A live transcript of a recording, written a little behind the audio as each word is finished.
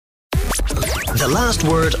The Last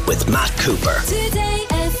Word with Matt Cooper.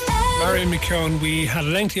 Marion McKeone, we had a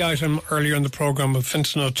lengthy item earlier in the programme of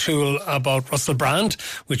Fintan O'Toole about Russell Brand,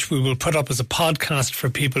 which we will put up as a podcast for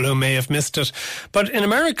people who may have missed it. But in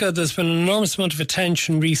America, there's been an enormous amount of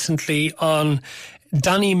attention recently on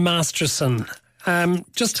Danny Masterson.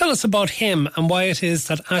 Just tell us about him and why it is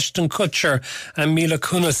that Ashton Kutcher and Mila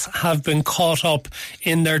Kunis have been caught up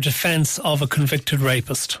in their defence of a convicted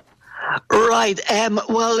rapist. Right.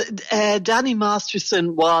 Danny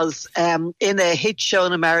Masterson was in a hit show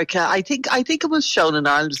in America. I think it was shown in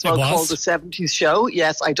Ireland as well, called The 70s Show.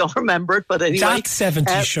 Yes, I don't remember it, but anyway. That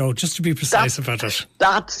 70s Show, just to be precise about it.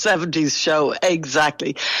 That 70s Show,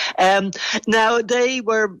 exactly. Now, they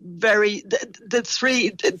were the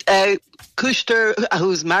three... Kushner,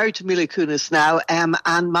 who's married to Mila Kunis now,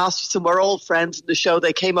 and Masterson were all friends in the show.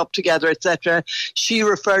 They came up together, etc. She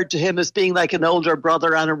referred to him as being like an older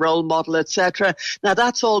brother and a role model, etc. Now,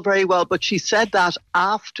 that's all very well, but she said that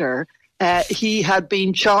after he had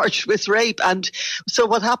been charged with rape. And so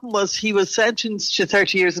what happened was he was sentenced to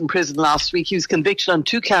 30 years in prison last week. He was convicted on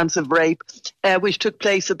 2 counts of rape, which took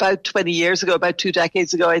place about 20 years ago, about 2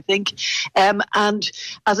 decades ago, I think. And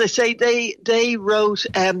as I say, they wrote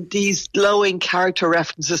these glowing character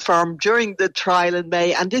references for him during the trial in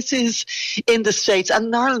May. And this is in the States and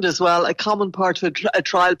in Ireland as well, a common part of a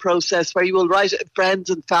trial process where you will write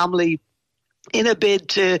friends and family in a bid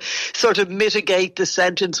to sort of mitigate the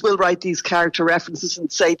sentence. We'll write these character references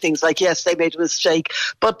and say things like, yes, they made a mistake,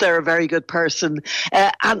 but they're a very good person.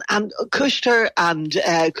 And Kushner and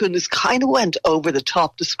Kunis kind of went over the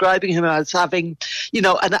top, describing him as having,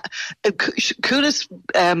 Kunis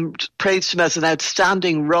praised him as an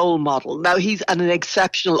outstanding role model. Now, he's an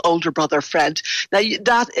exceptional older brother friend. Now,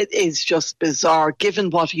 that is just bizarre,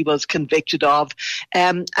 given what he was convicted of.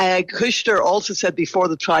 Kushner also said before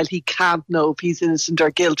the trial he can't know if he's innocent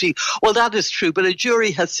or guilty. Well, that is true, but a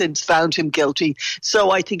jury has since found him guilty.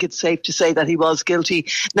 So I think it's safe to say that he was guilty.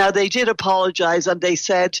 Now, they did apologise and they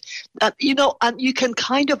said that, and you can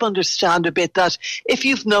kind of understand a bit that if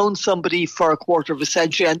you've known somebody for a quarter of a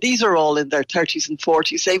century, and these are all in their 30s and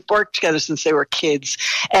 40s, they've worked together since they were kids,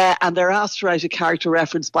 and they're asked to write a character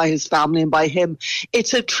reference by his family and by him.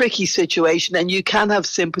 It's a tricky situation and you can have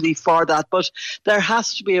sympathy for that, but there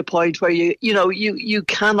has to be a point where you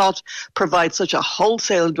cannot provide such a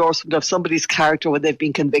wholesale endorsement of somebody's character when they've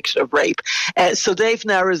been convicted of rape. So they've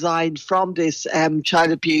now resigned from this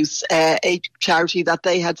child abuse a charity that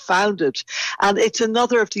they had founded. And it's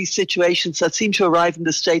another of these situations that seem to arrive in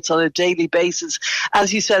the States on a daily basis.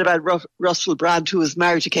 As you said about Russell Brand, who is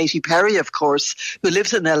married to Katy Perry, of course, who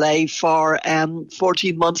lives in LA for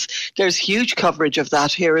 14 months. There's huge coverage of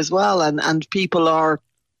that here as well. And people are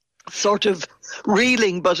sort of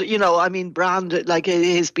reeling, but Brand, like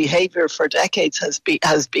his behaviour for decades has been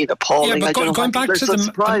appalling. Yeah, but going back to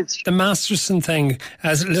the Masterson thing,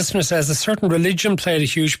 as a listener says, a certain religion played a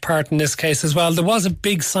huge part in this case as well. There was a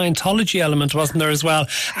big Scientology element, wasn't there, as well?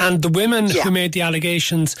 And the women who made the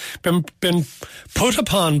allegations been put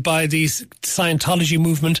upon by the Scientology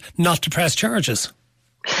movement not to press charges.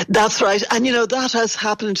 That's right. And, that has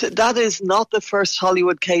happened. That is not the first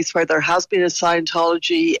Hollywood case where there has been a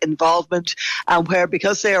Scientology involvement and where,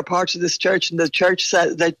 because they are part of this church and the church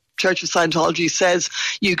said that Church of Scientology says,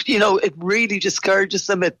 it really discourages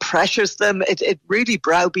them, it pressures them, it really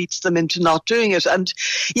browbeats them into not doing it. And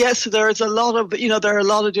yes, there is a lot of, there are a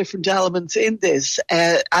lot of different elements in this.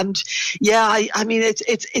 It's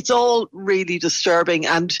all really disturbing.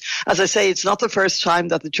 And as I say, it's not the first time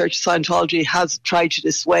that the Church of Scientology has tried to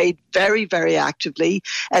dissuade very, very actively,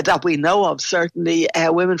 that we know of, certainly,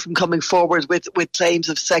 women from coming forward with claims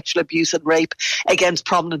of sexual abuse and rape against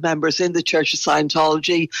prominent members in the Church of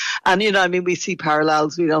Scientology. And, we see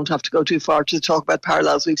parallels. We don't have to go too far to talk about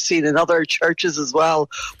parallels we've seen in other churches as well,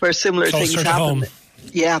 where similar things happen. Home.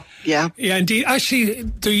 Yeah, indeed.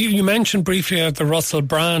 Actually, you mentioned briefly the Russell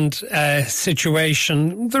Brand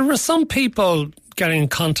situation. There were some people getting in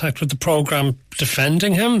contact with the programme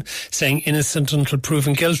defending him, saying innocent until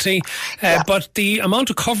proven guilty. But the amount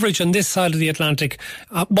of coverage on this side of the Atlantic,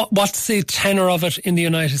 what's the tenor of it in the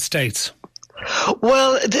United States?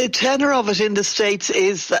 Well, the tenor of it in the States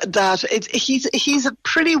is that he's a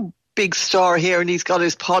pretty big star here, and he's got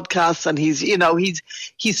his podcasts, and he's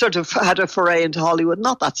sort of had a foray into Hollywood,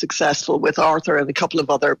 not that successful, with Arthur and a couple of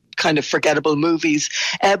other kind of forgettable movies.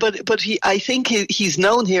 But I think he's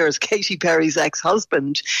known here as Katy Perry's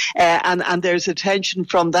ex-husband, and there's attention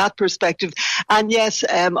from that perspective. And yes,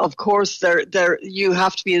 of course, there you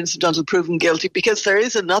have to be innocent until proven guilty, because there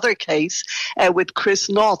is another case with Chris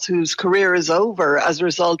North, whose career is over as a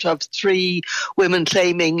result of 3 women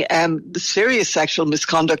claiming serious sexual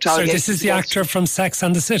misconduct. So this is the actor from Sex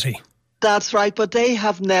and the City. That's right, but they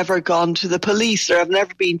have never gone to the police. There have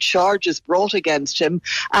never been charges brought against him,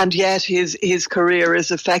 and yet his career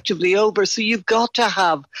is effectively over. So you've got to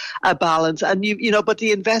have a balance, and but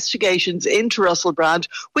the investigations into Russell Brand,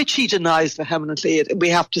 which he denies vehemently, we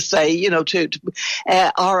have to say,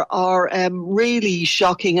 are really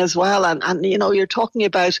shocking as well. And you're talking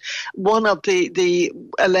about one of the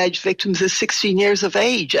alleged victims is 16 years of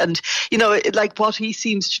age, and like what he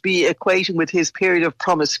seems to be equating with his period of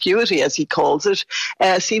promiscuity, as he calls it,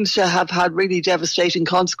 seems to have had really devastating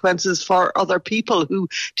consequences for other people who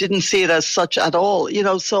didn't see it as such at all.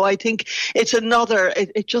 So I think it's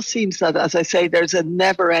it just seems that, as I say, there's a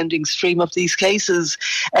never-ending stream of these cases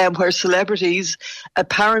where celebrities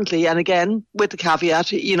apparently, and again, with the caveat,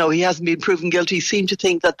 he hasn't been proven guilty, seem to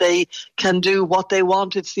think that they can do what they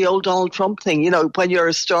want. It's the old Donald Trump thing. When you're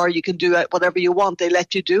a star, you can do whatever you want. They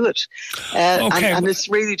let you do it. And it's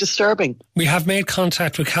really disturbing. We have made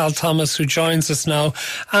contact with Cal Thomas, who joins us now.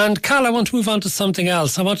 And Cal, I want to move on to something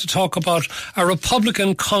else. I want to talk about a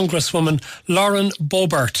Republican Congresswoman, Lauren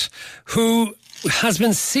Boebert, who has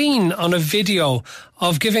been seen on a video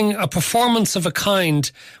of giving a performance of a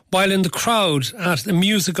kind while in the crowd at a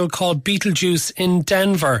musical called Beetlejuice in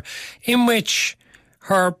Denver, in which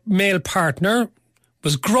her male partner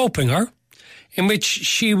was groping her, in which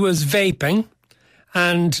she was vaping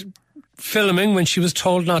and filming when she was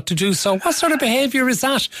told not to do so. What sort of behaviour is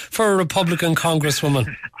that for a Republican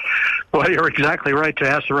Congresswoman? Well, you're exactly right to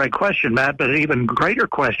ask the right question, Matt, but an even greater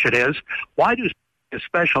question is, why do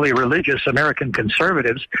especially religious American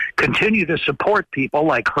conservatives continue to support people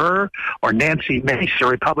like her or Nancy Mace, a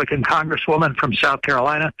Republican Congresswoman from South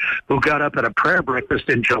Carolina, who got up at a prayer breakfast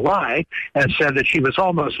in July and said that she was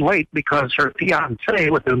almost late because her fiancé,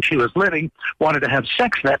 with whom she was living, wanted to have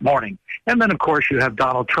sex that morning. And then, of course, you have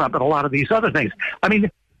Donald Trump and a lot of these other things. I mean,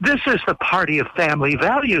 this is the party of family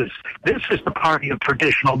values. This is the party of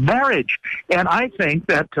traditional marriage. And I think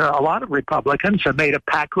that a lot of Republicans have made a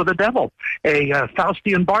pact with the devil, a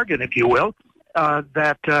Faustian bargain, if you will,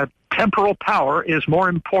 that temporal power is more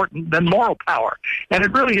important than moral power. And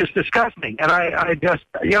it really is disgusting. And I just,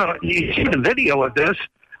 you see the video of this.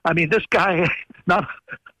 I mean, this guy, not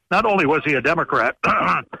only was he a Democrat,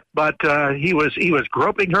 but he was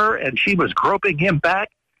groping her and she was groping him back.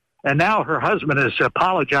 And now her husband is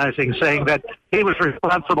apologizing, saying that he was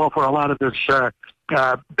responsible for a lot of this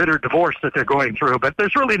bitter divorce that they're going through. But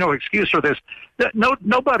there's really no excuse for this.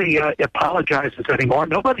 Nobody apologizes anymore.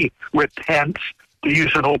 Nobody repents, to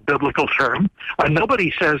use an old biblical term.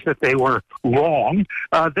 Nobody says that they were wrong.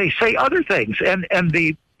 They say other things. And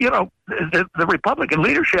the Republican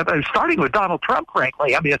leadership, starting with Donald Trump,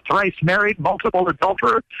 frankly, I mean, a thrice married, multiple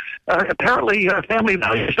adulterer, apparently family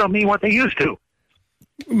values don't mean what they used to.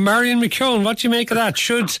 Marion McKeone, what do you make of that?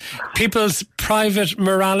 Should people's private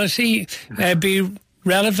morality be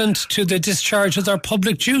relevant to the discharge of their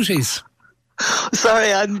public duties?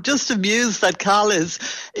 Sorry, I'm just amused that Cal is.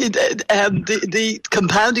 The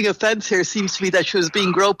compounding offence here seems to be that she was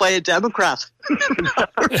being groped by a Democrat.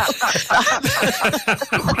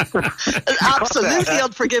 Absolutely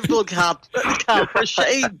unforgivable, Cal. For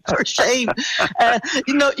shame.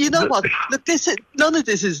 You know what? Look, none of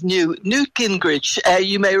this is new. Newt Gingrich,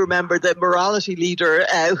 you may remember, the morality leader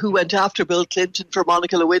who went after Bill Clinton for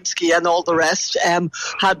Monica Lewinsky and all the rest,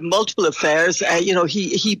 had multiple affairs.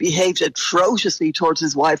 He behaved atrociously towards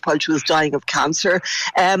his wife while she was dying of cancer.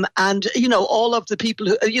 And all of the people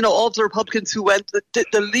who, all of the Republicans who went,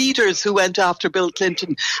 the leaders who went after Bill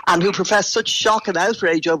Clinton and who professed such shock and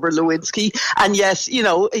outrage over Lewinsky. And yes,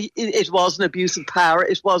 it was an abuse of power.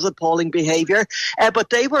 It was appalling behaviour. But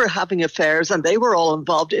they were having affairs and they were all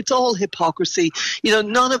involved. It's all hypocrisy.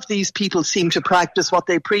 None of these people seem to practice what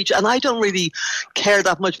they preach. And I don't really care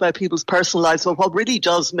that much about people's personal lives. But what really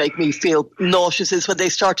does make me feel nauseous is when they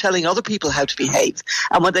start telling other people how to behave.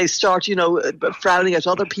 And when they start, frowning at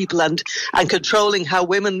other people and controlling how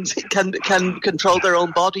women can control their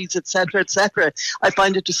own bodies, etc., etc. I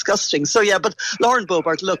find it disgusting. So yeah, but Lauren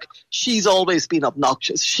Boebert, look, she's always been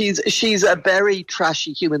obnoxious. She's a very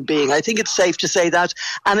trashy human being. I think it's safe to say that.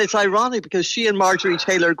 And it's ironic because she and Marjorie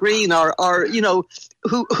Taylor Greene are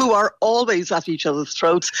who are always at each other's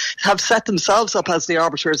throats, have set themselves up as the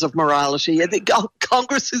arbiters of morality. I think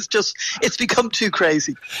Congress is it's become too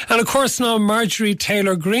crazy. And of course now Marjorie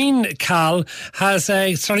Taylor Greene, Cal, has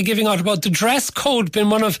started giving out about the dress code being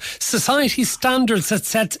one of society's standards that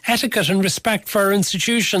sets etiquette and respect for our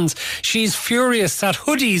institutions. She's furious that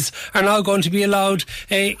hoodies are now going to be allowed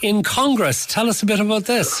in Congress. Tell us a bit about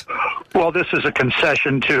this. Well, this is a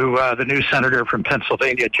concession to the new senator from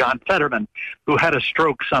Pennsylvania, John Fetterman, who had a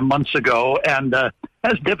stroke some months ago and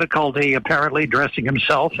has difficulty apparently dressing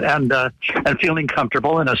himself and feeling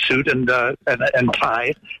comfortable in a suit and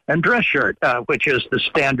tie and dress shirt, which is the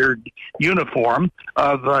standard uniform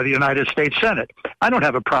of the United States Senate. I don't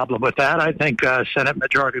have a problem with that. I think Senate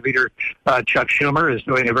Majority Leader Chuck Schumer is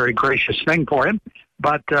doing a very gracious thing for him.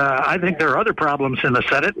 But I think there are other problems in the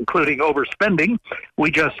Senate, including overspending. We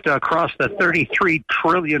just crossed the $33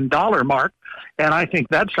 trillion mark, and I think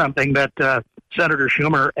that's something that Senator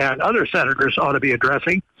Schumer and other senators ought to be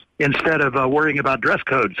addressing instead of worrying about dress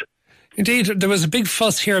codes. Indeed, there was a big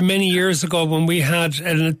fuss here many years ago when we had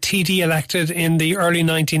a TD elected in the early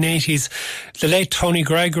 1980s, the late Tony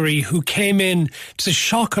Gregory, who came in to the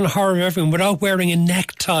shock and horror of everyone without wearing a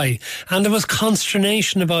necktie. And there was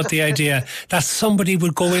consternation about the idea that somebody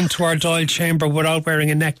would go into our Dáil chamber without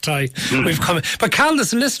wearing a necktie. But Cal,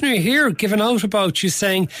 there's a listener here giving out about you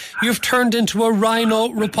saying you've turned into a rhino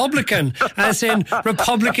Republican, as in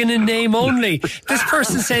Republican in name only. This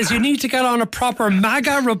person says you need to get on a proper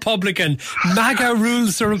MAGA Republican. MAGA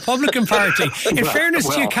rules the Republican Party. In fairness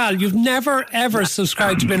to you, Cal, you've never ever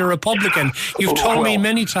subscribed to being a Republican. You've told me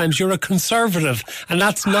many times you're a conservative, and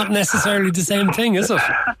that's not necessarily the same thing, is it?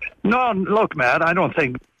 No, look, Matt, I don't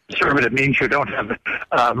think conservative means you don't have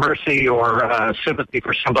mercy or sympathy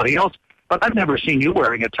for somebody else, but I've never seen you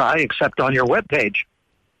wearing a tie except on your webpage.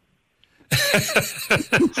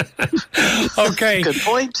 Okay. Good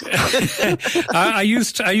point. I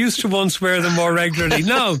used to once wear them more regularly.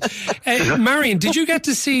 Now, Marion, did you get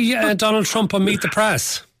to see Donald Trump on Meet the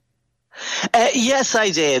Press? Yes,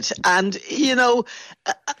 I did. And, the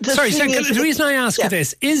reason I ask you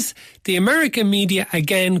this, is the American media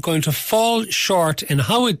again going to fall short in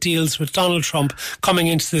how it deals with Donald Trump coming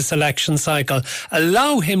into this election cycle?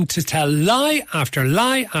 Allow him to tell lie after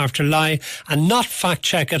lie after lie and not fact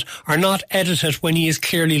check it or not edit it when he is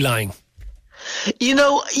clearly lying?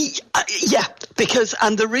 Yeah,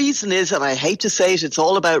 and the reason is, and I hate to say it, it's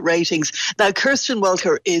all about ratings. Now, Kirsten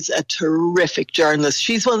Welker is a terrific journalist.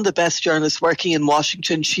 She's one of the best journalists working in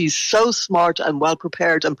Washington. She's so smart and well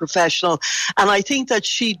prepared and professional. And I think that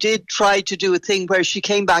she did try to do a thing where she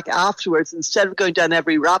came back afterwards instead of going down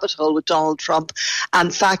every rabbit hole with Donald Trump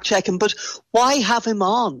and fact check him. But why have him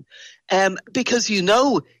on? Because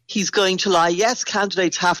he's going to lie. Yes,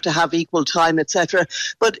 candidates have to have equal time, etc.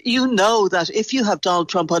 But you know that if you have Donald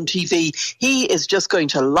Trump on TV, he is just going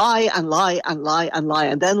to lie and lie and lie and lie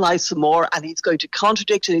and then lie some more, and he's going to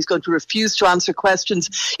contradict and he's going to refuse to answer questions.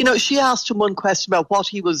 She asked him one question about what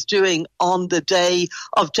he was doing on the day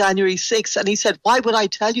of January 6th, and he said, "Why would I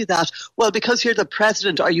tell you that?" Well, because you're the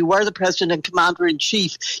president, or you were the president and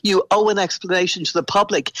commander-in-chief. You owe an explanation to the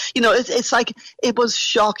public. It's like, it was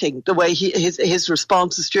shocking the way his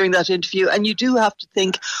responses during that interview. And you do have to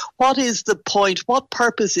think, what is the point? What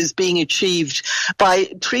purpose is being achieved by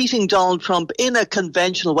treating Donald Trump in a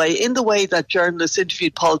conventional way, in the way that journalists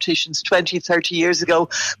interviewed politicians 20, 30 years ago?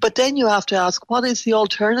 But then you have to ask, what is the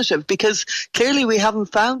alternative? Because clearly we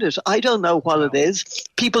haven't found it. I don't know what it is.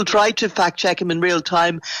 People tried to fact check him in real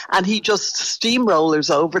time and he just steamrollers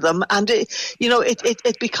over them. And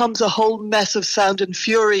it becomes a whole mess of sound and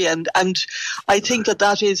fury. And I think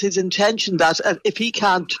that is his intention, that if he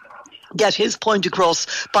can't get his point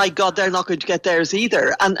across, by God, they're not going to get theirs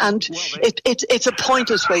either. And it's a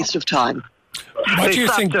pointless waste of time. What do you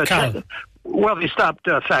think, Cal? Well, he stopped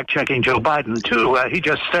fact-checking Joe Biden, too. He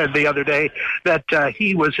just said the other day that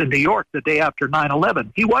he was in New York the day after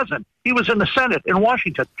 9/11. He wasn't. He was in the Senate in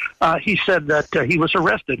Washington. He said that he was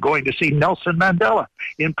arrested going to see Nelson Mandela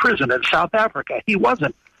in prison in South Africa. He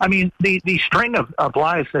wasn't. I mean, the string of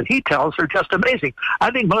lies that he tells are just amazing. I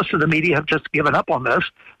think most of the media have just given up on this,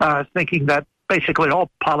 thinking that basically all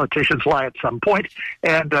politicians lie at some point,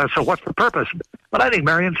 and so what's the purpose? But I think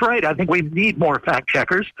Marion's right. I think we need more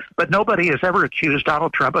fact-checkers, but nobody has ever accused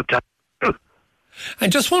Donald Trump of telling the truth.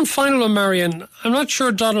 And just one final one, Marion. I'm not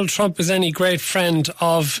sure Donald Trump is any great friend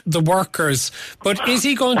of the workers, but is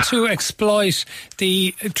he going to exploit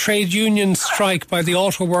the trade union strike by the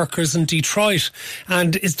auto workers in Detroit?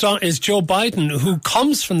 And is Joe Biden, who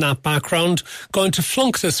comes from that background, going to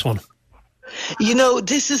flunk this one? You know,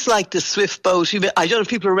 this is like the swift boat. I don't know if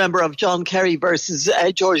people remember of John Kerry versus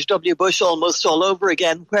George W. Bush almost all over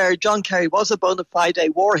again, where John Kerry was a bona fide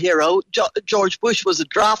war hero. George Bush was a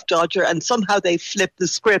draft dodger, and somehow they flipped the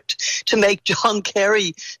script to make John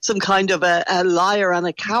Kerry some kind of a liar and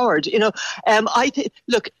a coward. You know,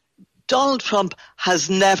 look, Donald Trump has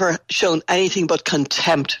never shown anything but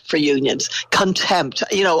contempt for unions, contempt,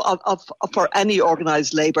 you know, for any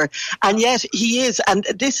organised labour. And yet he is, and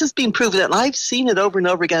this has been proven, and I've seen it over and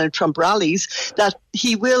over again at Trump rallies, that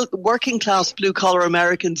working class blue collar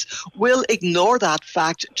Americans will ignore that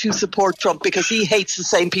fact to support Trump because he hates the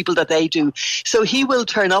same people that they do. So he will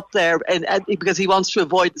turn up there and because he wants to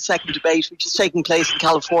avoid the second debate, which is taking place in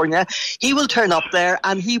California. He will turn up there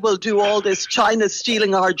and he will do all this, China's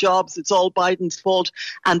stealing our jobs, it's all Biden's fault,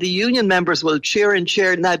 and the union members will cheer and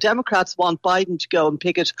cheer. Now, Democrats want Biden to go and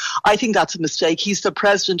picket. I think that's a mistake. He's the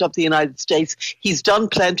president of the United States. He's done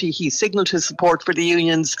plenty. He signalled his support for the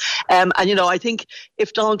unions. And, you know, I think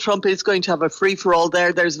if Donald Trump is going to have a free-for-all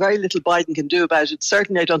there's very little Biden can do about it.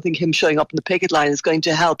 Certainly, I don't think him showing up in the picket line is going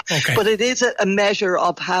to help. Okay. But it is a measure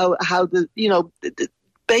of how the, you know,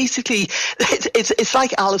 basically, it's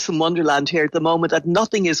like Alice in Wonderland here at the moment, that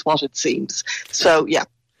nothing is what it seems. So, yeah.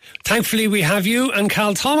 Thankfully, we have you and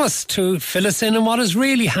Cal Thomas to fill us in on what is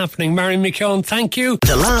really happening. Marion McKeone, thank you.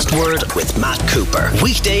 The Last Word with Matt Cooper.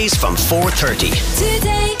 Weekdays from 4:30.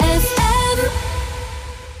 Today.